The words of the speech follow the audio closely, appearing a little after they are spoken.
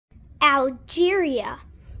Algeria,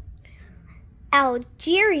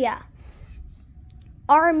 Algeria.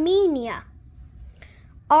 Armenia,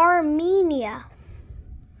 Armenia.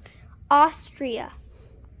 Austria,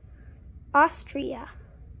 Austria.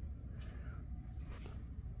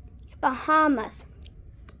 Bahamas,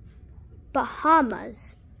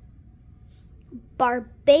 Bahamas.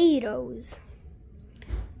 Barbados,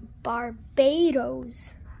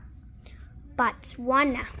 Barbados.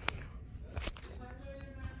 Botswana,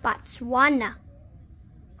 Botswana.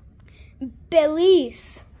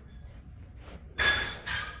 Belize,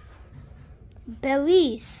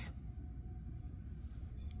 Belize.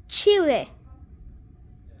 Chile,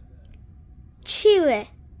 Chile.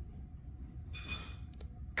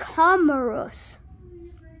 Comoros,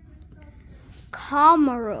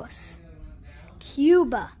 Comoros.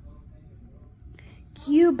 Cuba,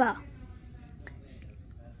 Cuba.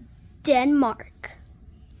 Denmark,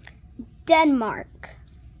 Denmark.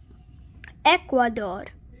 Ecuador,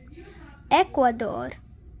 Ecuador.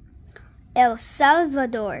 El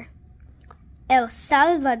Salvador, El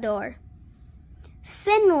Salvador.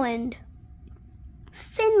 Finland,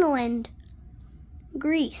 Finland.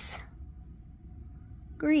 Greece,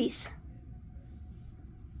 Greece.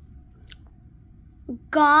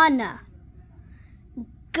 Ghana,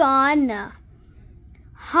 Ghana.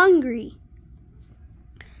 Hungary,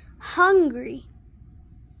 Hungary.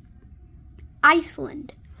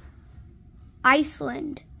 Iceland,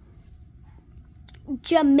 Iceland.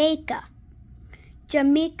 Jamaica,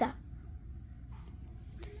 Jamaica.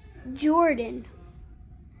 Jordan,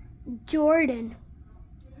 Jordan.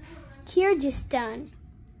 Kyrgyzstan,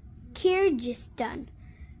 Kyrgyzstan.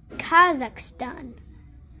 Kazakhstan,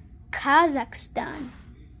 Kazakhstan.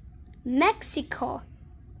 Mexico,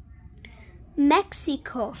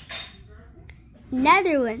 Mexico.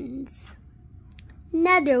 Netherlands,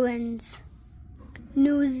 Netherlands.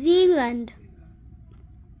 New Zealand,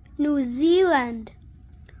 New Zealand.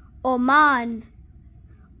 Oman,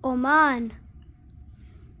 Oman.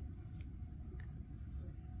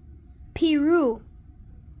 Peru,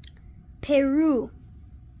 Peru.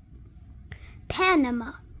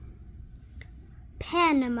 Panama,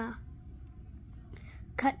 Panama.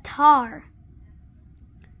 Qatar,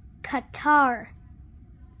 Qatar.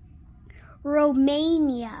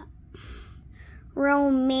 Romania,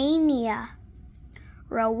 Romania.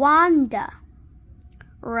 Rwanda,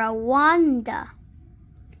 Rwanda.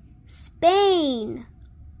 Spain,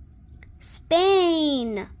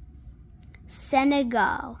 Spain.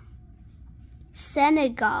 Senegal,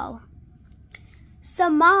 Senegal.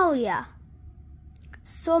 Somalia,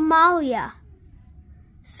 Somalia.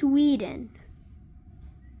 Sweden,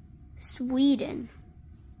 Sweden.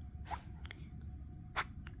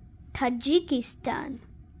 Tajikistan,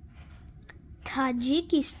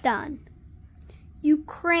 Tajikistan.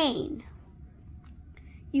 Ukraine,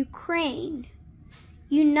 Ukraine.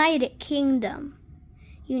 United Kingdom,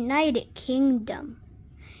 United Kingdom.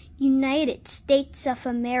 United States of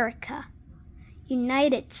America,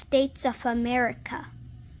 United States of America.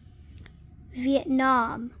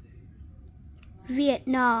 Vietnam,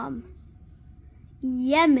 Vietnam.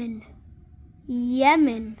 Yemen,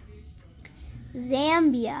 Yemen.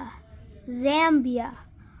 Zambia, Zambia.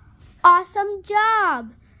 Awesome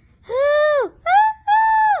job! Hoo, hoo,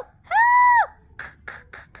 hoo, hoo.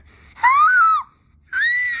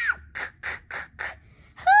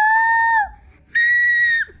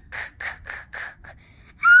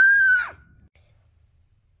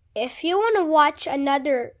 If you want to watch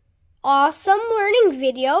another awesome learning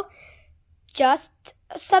video, just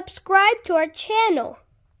subscribe to our channel.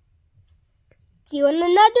 See you in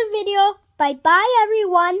another video. Bye-bye,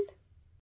 everyone.